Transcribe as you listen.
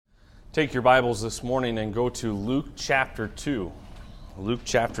Take your Bibles this morning and go to Luke chapter 2. Luke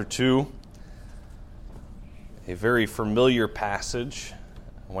chapter 2, a very familiar passage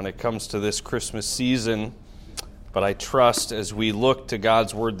when it comes to this Christmas season, but I trust as we look to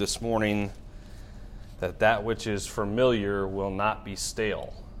God's Word this morning that which is familiar will not be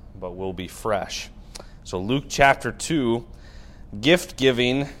stale, but will be fresh. So Luke chapter 2, gift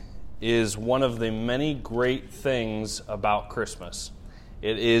giving is one of the many great things about Christmas.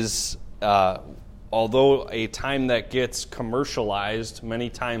 It is, although a time that gets commercialized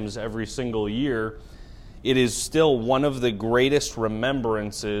many times every single year, it is still one of the greatest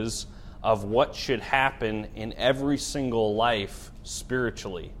remembrances of what should happen in every single life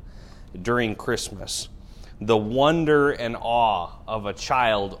spiritually during Christmas. The wonder and awe of a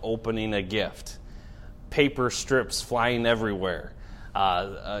child opening a gift, paper strips flying everywhere,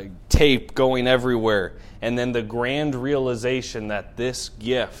 tape going everywhere, and then the grand realization that this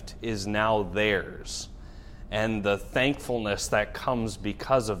gift is now theirs, and the thankfulness that comes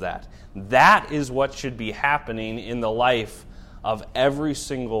because of that. That is what should be happening in the life of every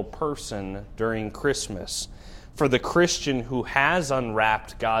single person during Christmas. For the Christian who has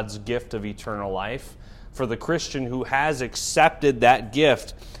unwrapped God's gift of eternal life, for the Christian who has accepted that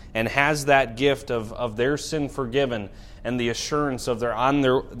gift and has that gift of their sin forgiven and the assurance of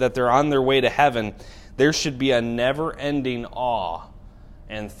that they're on their way to heaven, there should be a never-ending awe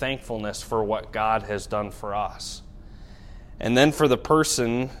and thankfulness for what God has done for us. And then for the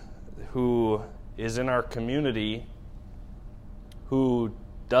person who is in our community who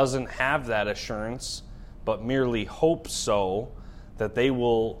doesn't have that assurance, but merely hopes so, that they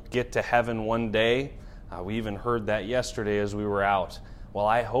will get to heaven one day. We even heard that yesterday as we were out. Well,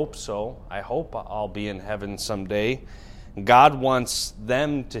 I hope so. I hope I'll be in heaven someday. God wants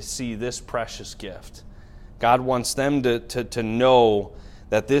them to see this precious gift. God wants them to know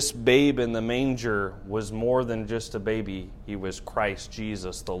that this babe in the manger was more than just a baby. He was Christ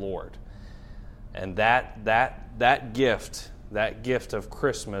Jesus the Lord. And that gift of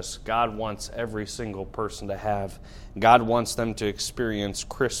Christmas, God wants every single person to have. God wants them to experience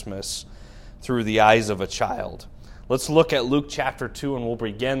Christmas through the eyes of a child. Let's look at Luke chapter 2, and we'll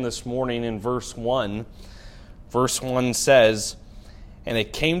begin this morning in verse 1. Verse 1 says, "And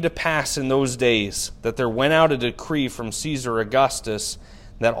it came to pass in those days that there went out a decree from Caesar Augustus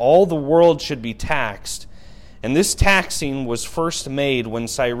that all the world should be taxed. And this taxing was first made when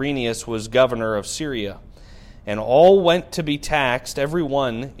Cyrenius was governor of Syria. And all went to be taxed, every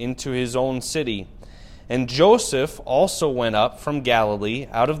one into his own city. And Joseph also went up from Galilee,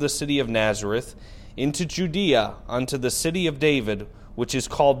 out of the city of Nazareth, into Judea, unto the city of David, which is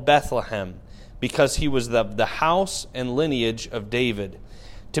called Bethlehem, because he was the house and lineage of David,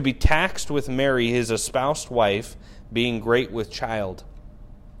 to be taxed with Mary his espoused wife, being great with child.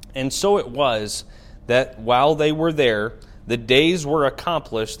 And so it was that while they were there, the days were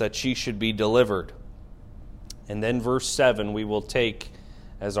accomplished that she should be delivered." And then verse 7 we will take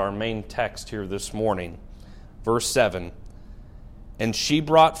as our main text here this morning. Verse 7, "And she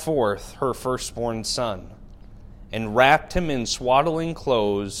brought forth her firstborn son, and wrapped him in swaddling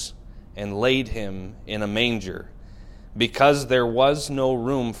clothes, and laid him in a manger, because there was no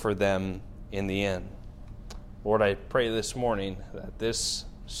room for them in the inn." Lord, I pray this morning that this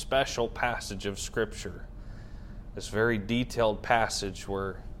special passage of Scripture, this very detailed passage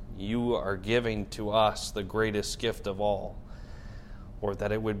where you are giving to us the greatest gift of all, Lord,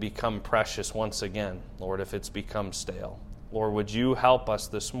 that it would become precious once again, Lord, if it's become stale. Lord, would you help us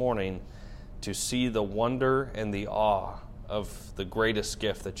this morning to see the wonder and the awe of the greatest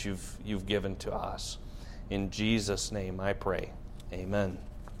gift that you've given to us. In Jesus' name I pray. Amen.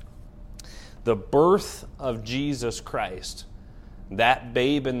 The birth of Jesus Christ, that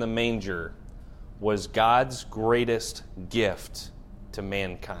babe in the manger, was God's greatest gift to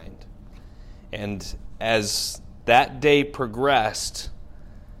mankind. And as that day progressed,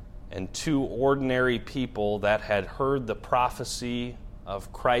 and two ordinary people that had heard the prophecy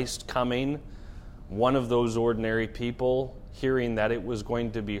of Christ coming, one of those ordinary people, hearing that it was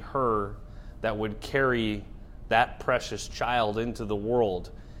going to be her that would carry that precious child into the world,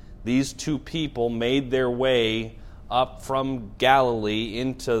 these two people made their way up from Galilee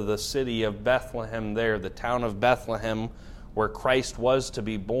into the city of Bethlehem there, the town of Bethlehem, where Christ was to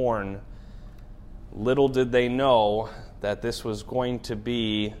be born. Little did they know that this was going to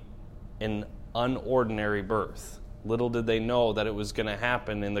be an unordinary birth. Little did they know that it was going to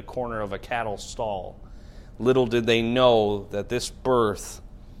happen in the corner of a cattle stall. Little did they know that this birth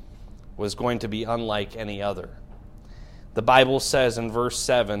was going to be unlike any other. The Bible says in verse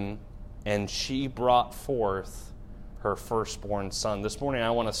 7, "And she brought forth her firstborn son. This morning I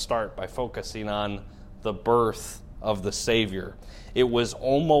want to start by focusing on the birth of the Savior. It was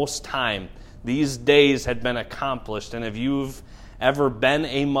almost time. These days had been accomplished, and if you've ever been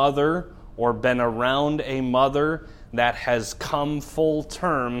a mother or been around a mother that has come full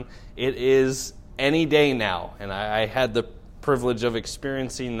term, it is any day now. And I had the privilege of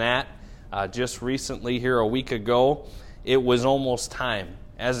experiencing that just recently here a week ago. It was almost time.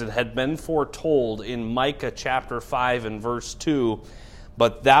 As it had been foretold in Micah chapter 5 and verse 2,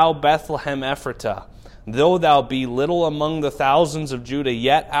 "But thou, Bethlehem Ephratah, though thou be little among the thousands of Judah,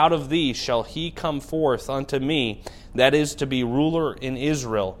 yet out of thee shall he come forth unto me, that is to be ruler in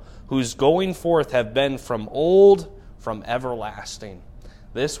Israel, whose going forth have been from old, from everlasting."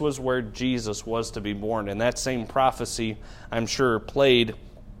 This was where Jesus was to be born. And that same prophecy, I'm sure, played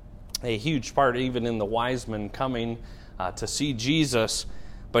a huge part even in the wise men coming to see Jesus.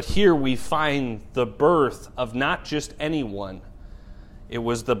 But here we find the birth of not just anyone. It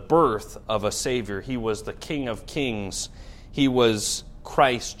was the birth of a Savior. He was the King of Kings. He was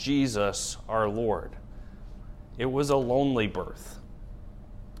Christ Jesus, our Lord. It was a lonely birth.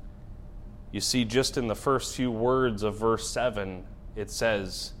 You see, just in the first few words of verse 7, it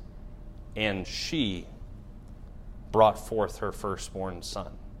says, "And she brought forth her firstborn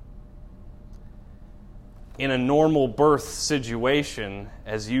son." In a normal birth situation,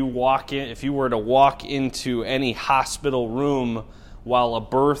 as you walk in, if you were to walk into any hospital room while a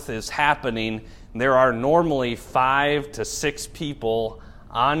birth is happening, there are normally 5 to 6 people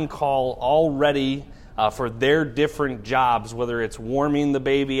on call already for their different jobs, whether it's warming the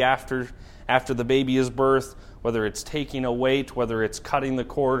baby after the baby is birthed, whether it's taking a weight, whether it's cutting the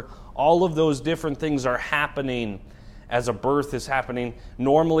cord. All of those different things are happening as a birth is happening.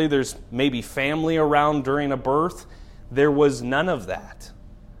 Normally there's maybe family around during a birth. There was none of that.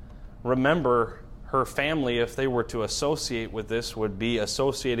 Remember, her family, if they were to associate with this, would be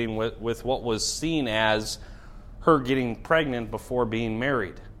associating with what was seen as her getting pregnant before being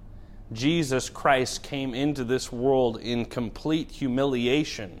married. Jesus Christ came into this world in complete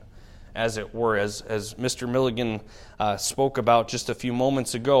humiliation, as it were, as Mr. Milligan spoke about just a few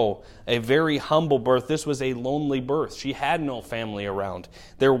moments ago. A very humble birth. This was a lonely birth. She had no family around.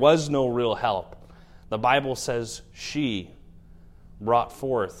 There was no real help. The Bible says she brought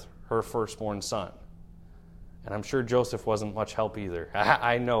forth her firstborn son. And I'm sure Joseph wasn't much help either.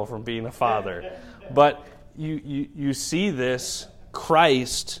 I know from being a father. But you see this.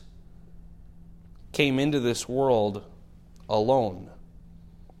 Christ came into this world alone.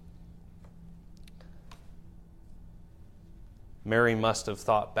 Mary must have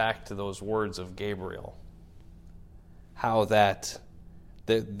thought back to those words of Gabriel, how that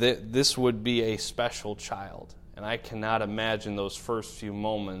this would be a special child. And I cannot imagine those first few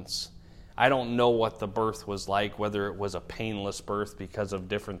moments. I don't know what the birth was like, whether it was a painless birth because of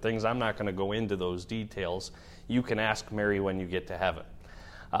different things. I'm not going to go into those details. You can ask Mary when you get to heaven.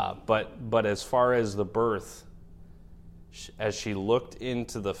 But as far as the birth, as she looked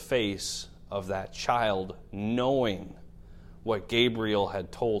into the face of that child, knowing what Gabriel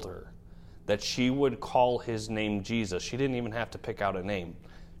had told her, that she would call his name Jesus. She didn't even have to pick out a name.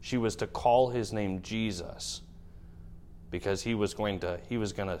 She was to call his name Jesus because he was going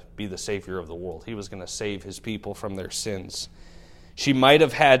to be the Savior of the world. He was going to save his people from their sins. She might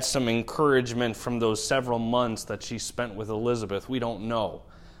have had some encouragement from those several months that she spent with Elizabeth. We don't know,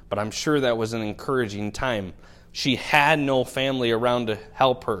 but I'm sure that was an encouraging time. She had no family around to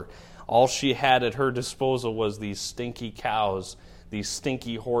help her. All she had at her disposal was these stinky cows, these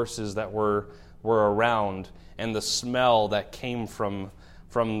stinky horses that were around, and the smell that came from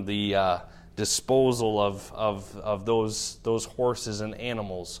the disposal of those horses and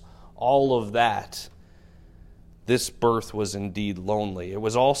animals. All of that. This birth was indeed lonely. It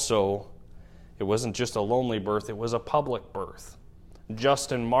wasn't just a lonely birth, it was a public birth.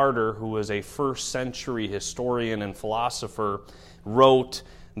 Justin Martyr, who was a first century historian and philosopher, wrote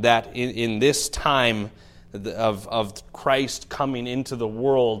that in this time of Christ coming into the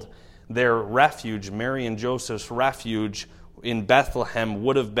world, their refuge, Mary and Joseph's refuge in Bethlehem,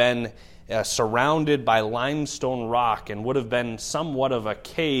 would have been surrounded by limestone rock and would have been somewhat of a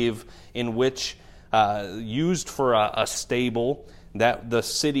cave in which used for a stable that the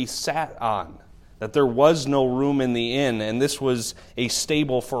city sat on. That there was no room in the inn, and this was a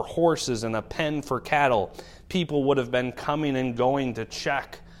stable for horses and a pen for cattle. People would have been coming and going to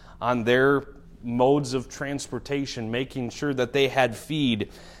check on their modes of transportation, making sure that they had feed,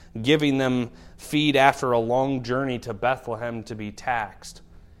 giving them feed after a long journey to Bethlehem to be taxed.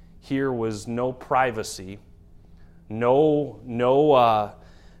 Here was no privacy, no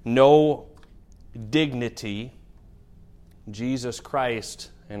dignity, Jesus Christ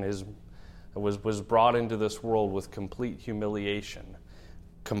was brought into this world with complete humiliation,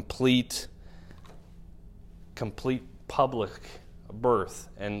 complete public birth.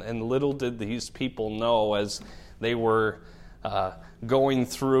 And little did these people know, as they were going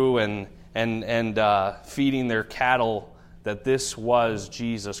through and feeding their cattle, that this was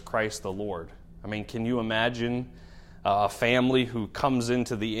Jesus Christ the Lord. I mean, can you imagine a family who comes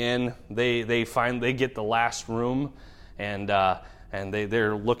into the inn? They get the last room, and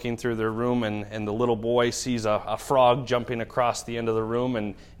they're looking through their room, and the little boy sees a frog jumping across the end of the room,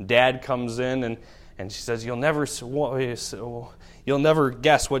 and Dad comes in, and she says, "You'll never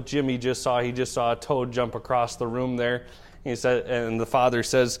guess what Jimmy just saw. He just saw a toad jump across the room there." He said, and the father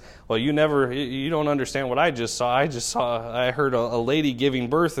says, "Well, you don't understand what I just saw. I heard a lady giving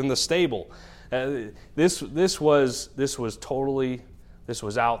birth in the stable." This was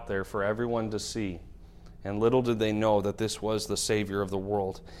out there for everyone to see. And little did they know that this was the Savior of the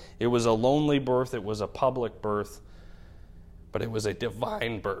world. It was a lonely birth. It was a public birth. But it was a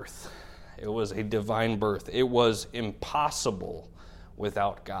divine birth. It was a divine birth. It was impossible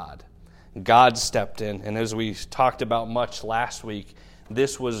without God. God stepped in. And as we talked about much last week,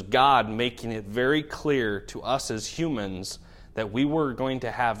 this was God making it very clear to us as humans that we were going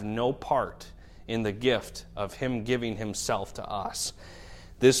to have no part in the gift of Him giving Himself to us.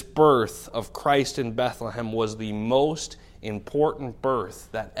 This birth of Christ in Bethlehem was the most important birth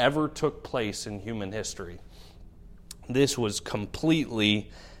that ever took place in human history. This was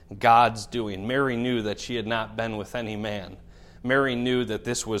completely God's doing. Mary knew that she had not been with any man. Mary knew that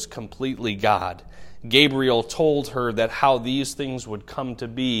this was completely God. Gabriel told her that how these things would come to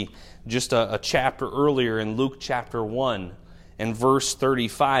be just a chapter earlier in Luke chapter 1. In verse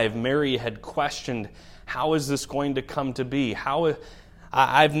 35, Mary had questioned, how is this going to come to be?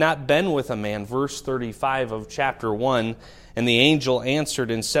 I've not been with a man. Verse 35 of chapter 1, and the angel answered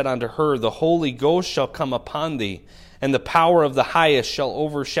and said unto her, the Holy Ghost shall come upon thee, and the power of the highest shall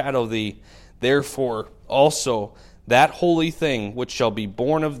overshadow thee. Therefore also that holy thing which shall be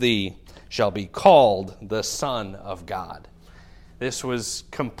born of thee shall be called the Son of God. This was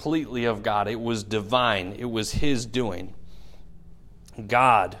completely of God. It was divine. It was His doing.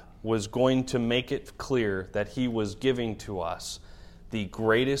 God was going to make it clear that He was giving to us the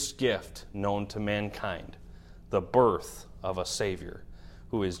greatest gift known to mankind, the birth of a Savior,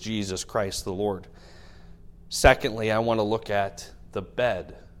 who is Jesus Christ the Lord. Secondly, I want to look at the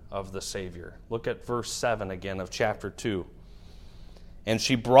bed of the Savior. Look at verse 7 again of chapter 2. And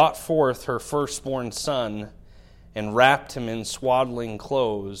she brought forth her firstborn son, and wrapped him in swaddling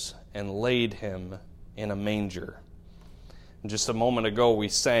clothes, and laid him in a manger. Just a moment ago we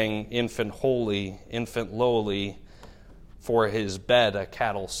sang, Infant holy, infant lowly, for his bed a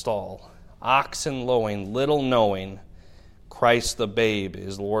cattle stall. Oxen lowing, little knowing, Christ the babe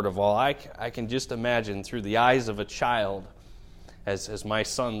is Lord of all. I can just imagine through the eyes of a child, as my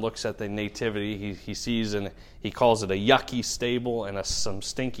son looks at the nativity, he sees, and he calls it a yucky stable and some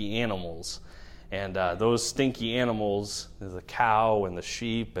stinky animals. And those stinky animals, the cow and the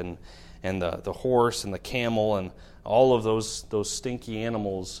sheep and the horse and the camel and all of those stinky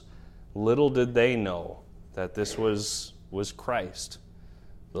animals, little did they know that this was Christ,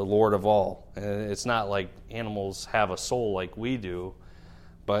 the Lord of all. And it's not like animals have a soul like we do,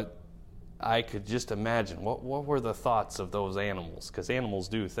 but I could just imagine what were the thoughts of those animals, because animals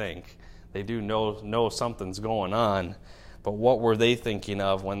do think. They do know something's going on, but what were they thinking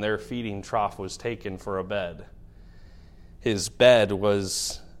of when their feeding trough was taken for a bed? His bed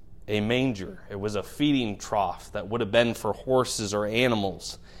was a manger. It was a feeding trough that would have been for horses or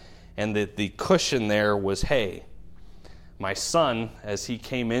animals, and the cushion there was hay. My son, as he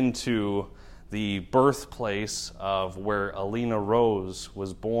came into the birthplace of where Alina Rose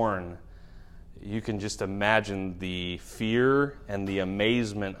was born, you can just imagine the fear and the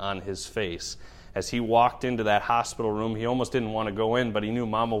amazement on his face. As he walked into that hospital room, he almost didn't want to go in, but he knew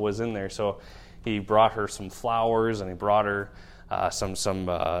Mama was in there, so he brought her some flowers, and he brought her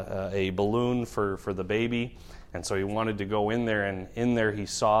a balloon for the baby, and so he wanted to go in there, and in there he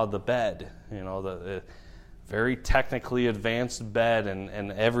saw the bed, the very technically advanced bed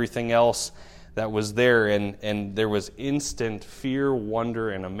and everything else that was there, and there was instant fear, wonder,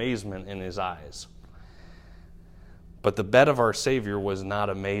 and amazement in his eyes. But the bed of our Savior was not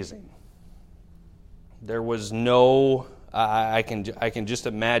amazing. There was no, I can just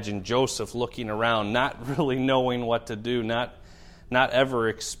imagine Joseph looking around, not really knowing what to do, not ever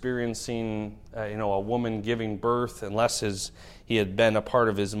experiencing a woman giving birth, unless he had been a part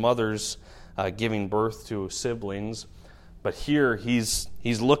of his mother's giving birth to siblings. But here he's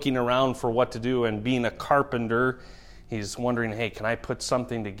looking around for what to do, and being a carpenter, He's wondering, hey, can I put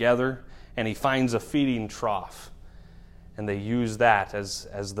something together? And he finds a feeding trough, and they use that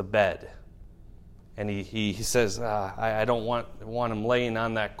as the bed. And he says, I don't want him laying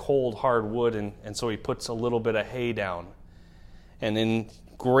on that cold, hard wood, and so he puts a little bit of hay down. And in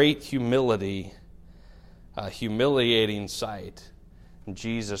great humility, a humiliating sight,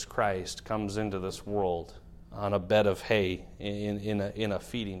 Jesus Christ comes into this world on a bed of hay in a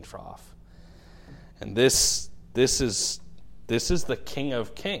feeding trough. And this is the King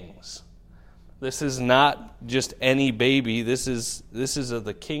of Kings. This is not just any baby. This is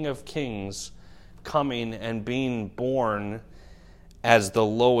the King of Kings coming and being born as the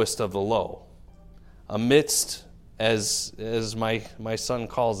lowest of the low, amidst, as my son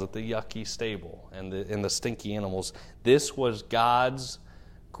calls it, the yucky stable and the stinky animals. This was God's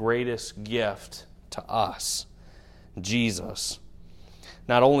greatest gift to us, Jesus.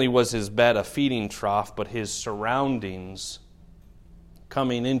 Not only was his bed a feeding trough, but his surroundings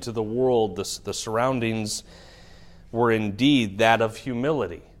coming into the world, the surroundings were indeed that of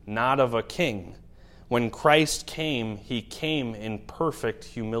humility, not of a king. When Christ came, he came in perfect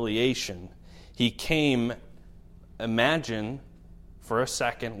humiliation. He came, imagine for a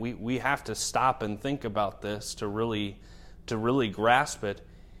second, we have to stop and think about this to really grasp it.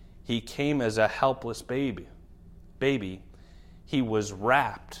 He came as a helpless baby. He was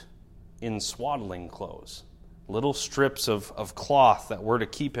wrapped in swaddling clothes, little strips of cloth that were to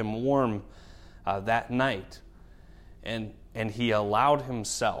keep him warm that night. And he allowed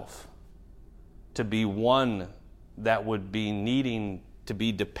himself to be one that would be needing to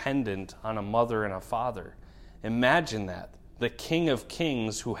be dependent on a mother and a father. Imagine that. The King of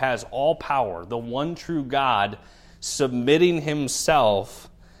Kings, who has all power, the one true God, submitting himself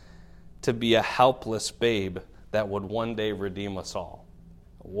to be a helpless babe that would one day redeem us all.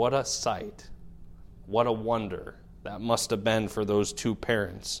 What a sight. What a wonder that must have been for those two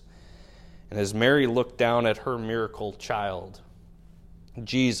parents. And as Mary looked down at her miracle child,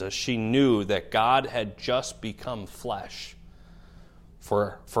 Jesus, she knew that God had just become flesh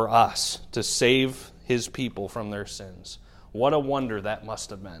for us to save his people from their sins. What a wonder that must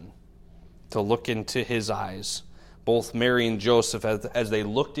have been to look into his eyes, both Mary and Joseph, as they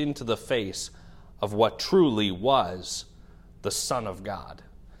looked into the face of what truly was the Son of God.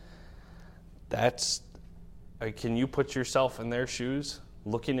 Can you put yourself in their shoes,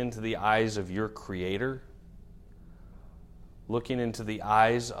 looking into the eyes of your Creator? Looking into the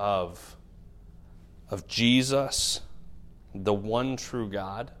eyes of Jesus, the one true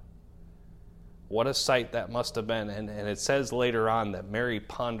God. What a sight that must have been. And it says later on that Mary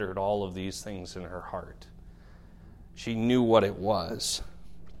pondered all of these things in her heart. She knew what it was.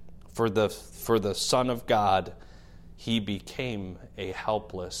 For the Son of God, he became a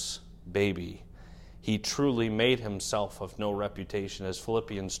helpless baby. He truly made himself of no reputation, as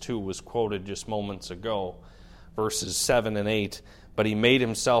Philippians 2 was quoted just moments ago. Verses 7 and 8, but he made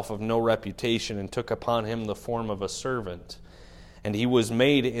himself of no reputation and took upon him the form of a servant. And he was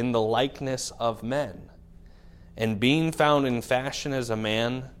made in the likeness of men. And being found in fashion as a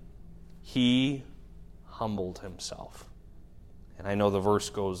man, he humbled himself. And I know the verse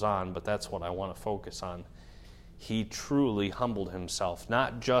goes on, but that's what I want to focus on. He truly humbled himself,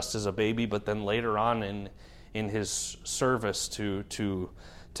 not just as a baby, but then later on in his service to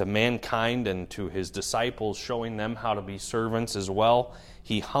mankind and to his disciples, showing them how to be servants as well.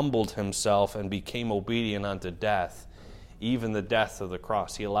 He humbled himself and became obedient unto death, even the death of the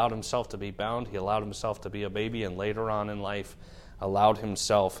cross. He allowed himself to be bound. He allowed himself to be a baby, and later on in life allowed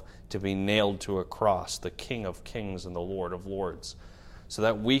himself to be nailed to a cross, the King of Kings and the Lord of Lords, so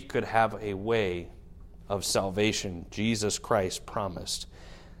that we could have a way of salvation Jesus Christ promised.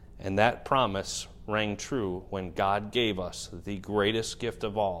 And that promise rang true when God gave us the greatest gift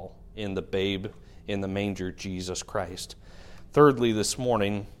of all in the babe in the manger, Jesus Christ. Thirdly, this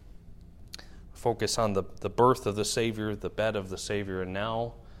morning, focus on the birth of the Savior, the bed of the Savior, and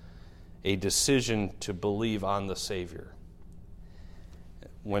now a decision to believe on the Savior.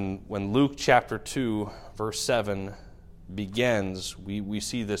 When Luke chapter 2, verse 7 begins, we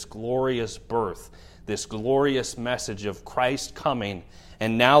see this glorious birth, this glorious message of Christ coming,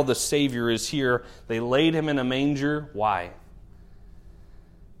 and now the Savior is here. They laid him in a manger. Why?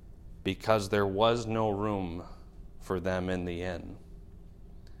 Because there was no room for them in the inn.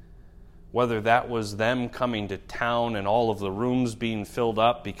 Whether that was them coming to town and all of the rooms being filled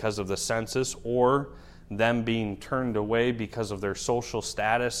up because of the census, or them being turned away because of their social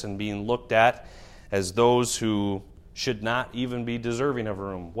status and being looked at as those who should not even be deserving of a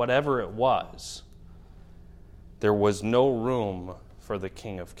room. Whatever it was, there was no room for the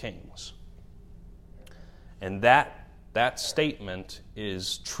King of Kings. And that that statement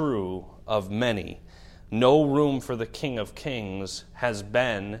is true of many. No room for the King of Kings has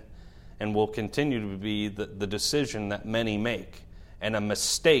been and will continue to be the decision that many make, and a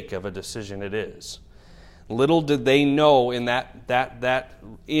mistake of a decision it is. Little did they know in that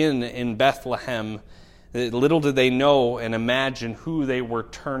inn in Bethlehem, little did they know and imagine who they were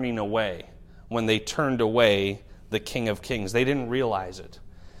turning away when they turned away the King of Kings. They didn't realize it.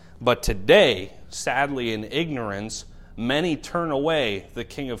 But today, sadly in ignorance, many turn away the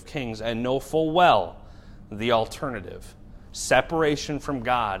King of Kings and know full well the alternative. Separation from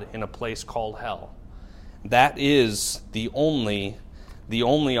God in a place called hell. That is the only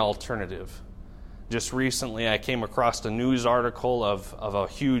alternative. Just recently I came across a news article of a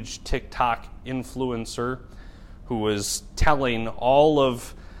huge TikTok influencer who was telling all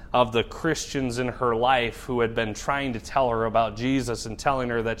of the Christians in her life who had been trying to tell her about Jesus and telling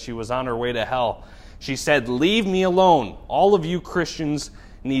her that she was on her way to hell. She said, "Leave me alone. All of you Christians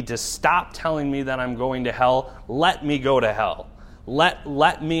need to stop telling me that I'm going to hell. Let me go to hell.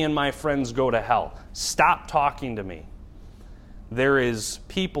 Let me and my friends go to hell. Stop talking to me." There are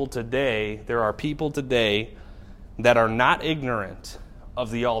people today that are not ignorant of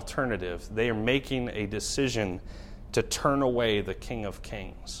the alternative. They are making a decision to turn away the King of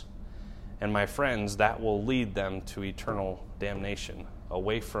Kings. And my friends, that will lead them to eternal damnation,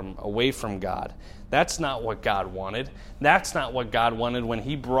 away from God. That's not what God wanted. That's not what God wanted when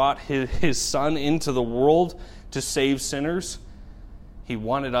He brought His Son into the world to save sinners. He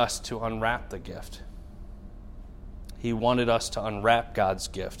wanted us to unwrap the gift. He wanted us to unwrap God's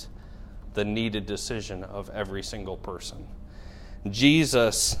gift, the needed decision of every single person.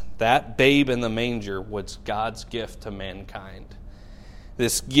 Jesus, that babe in the manger, was God's gift to mankind.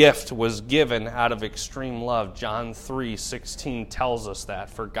 This gift was given out of extreme love. John 3:16 tells us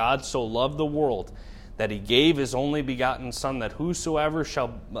that. For God so loved the world that He gave His only begotten Son, that whosoever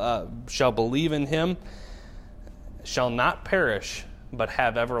shall believe in Him shall not perish, but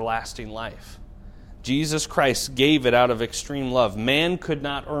have everlasting life. Jesus Christ gave it out of extreme love. Man could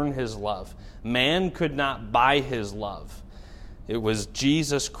not earn His love. Man could not buy His love. It was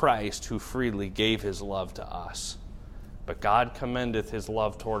Jesus Christ who freely gave His love to us. But God commendeth His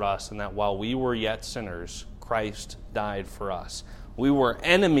love toward us, in that while we were yet sinners, Christ died for us. We were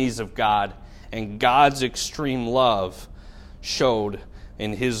enemies of God, and God's extreme love showed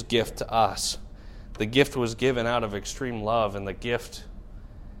in His gift to us. The gift was given out of extreme love, and the gift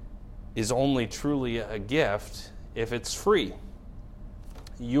is only truly a gift if it's free.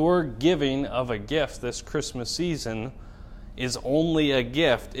 Your giving of a gift this Christmas season is only a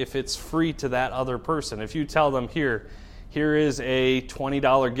gift if it's free to that other person. If you tell them, here is a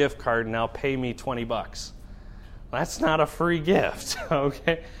 $20 gift card, now pay me $20. That's not a free gift,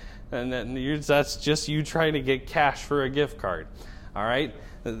 okay? And that's just you trying to get cash for a gift card, all right?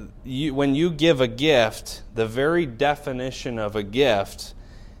 When you give a gift, the very definition of a gift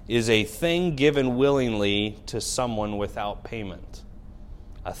is a thing given willingly to someone without payment.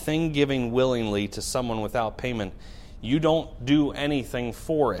 A thing given willingly to someone without payment. You don't do anything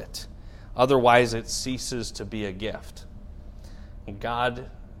for it. Otherwise, it ceases to be a gift. God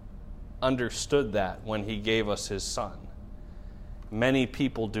understood that when He gave us His Son. Many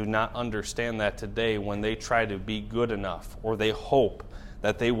people do not understand that today when they try to be good enough, or they hope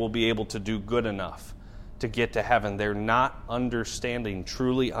that they will be able to do good enough to get to heaven. They're not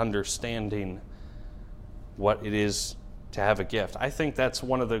truly understanding what it is to have a gift. I think that's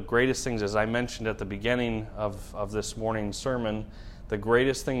one of the greatest things, as I mentioned at the beginning of this morning's sermon, the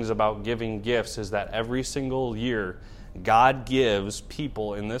greatest things about giving gifts is that every single year God gives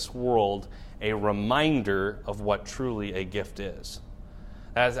people in this world a reminder of what truly a gift is.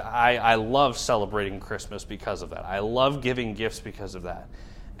 As I love celebrating Christmas because of that. I love giving gifts because of that.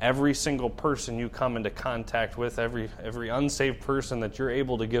 Every single person you come into contact with, every unsaved person that you're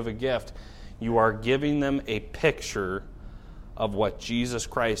able to give a gift, you are giving them a picture of what Jesus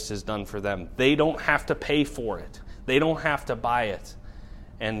Christ has done for them. They don't have to pay for it. They don't have to buy it.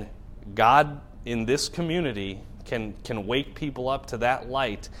 And God in this community can wake people up to that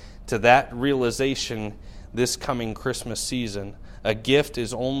light, to that realization this coming Christmas season. A gift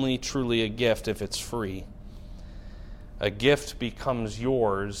is only truly a gift if it's free. A gift becomes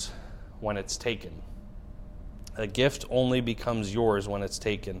yours when it's taken. A gift only becomes yours when it's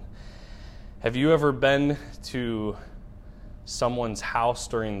taken. Have you ever been to someone's house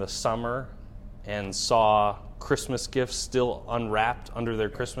during the summer and saw Christmas gifts still unwrapped under their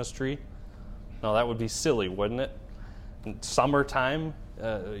Christmas tree? No, that would be silly, wouldn't it? In summertime,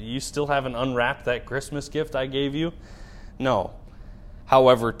 you still haven't unwrapped that Christmas gift I gave you? No.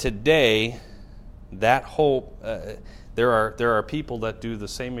 However, today, that hope, There are people that do the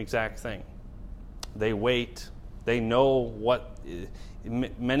same exact thing. They wait. They know what.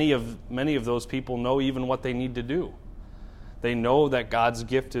 Many of those people know even what they need to do. They know that God's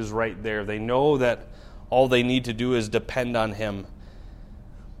gift is right there. They know that all they need to do is depend on Him.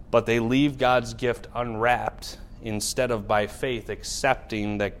 But they leave God's gift unwrapped instead of by faith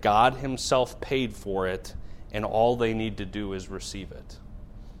accepting that God Himself paid for it and all they need to do is receive it.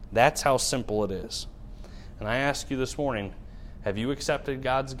 That's how simple it is. And I ask you this morning, have you accepted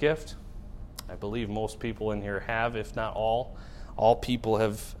God's gift? I believe most people in here have, if not all. All people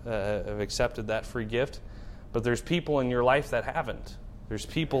have accepted that free gift. But there's people in your life that haven't. There's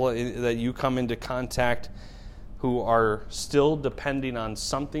people that you come into contact who are still depending on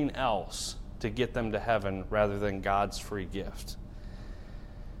something else to get them to heaven rather than God's free gift.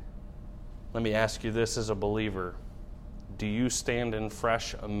 Let me ask you this as a believer. Do you stand in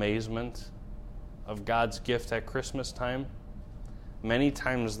fresh amazement of God's gift at Christmas time? Many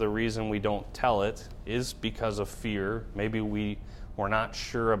times the reason we don't tell it is because of fear. Maybe we're not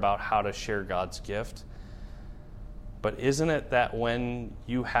sure about how to share God's gift. But isn't it that when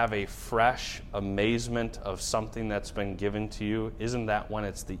you have a fresh amazement of something that's been given to you, isn't that when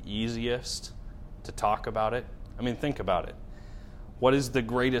it's the easiest to talk about it? I mean, think about it. What is the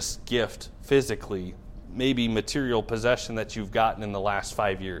greatest gift physically, maybe material possession that you've gotten in the last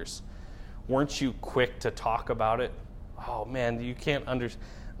 5 years? Weren't you quick to talk about it? Oh man, you can't understand.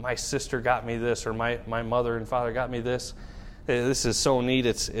 My sister got me this, or my mother and father got me this. This is so neat.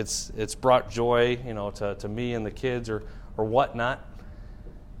 It's brought joy, to me and the kids, or whatnot.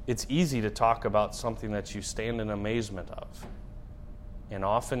 It's easy to talk about something that you stand in amazement of. And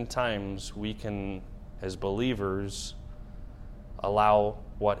oftentimes we can, as believers, allow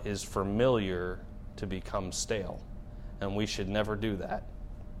what is familiar to become stale. And we should never do that.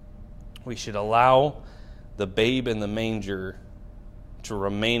 We should allow the babe in the manger to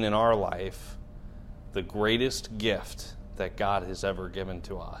remain in our life the greatest gift that God has ever given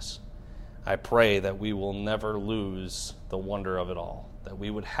to us. I pray that we will never lose the wonder of it all, that we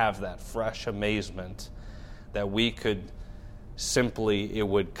would have that fresh amazement, that we could simply, it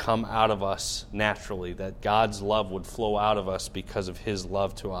would come out of us naturally, that God's love would flow out of us because of His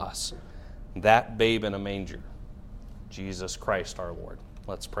love to us. That babe in a manger, Jesus Christ our Lord.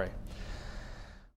 Let's pray.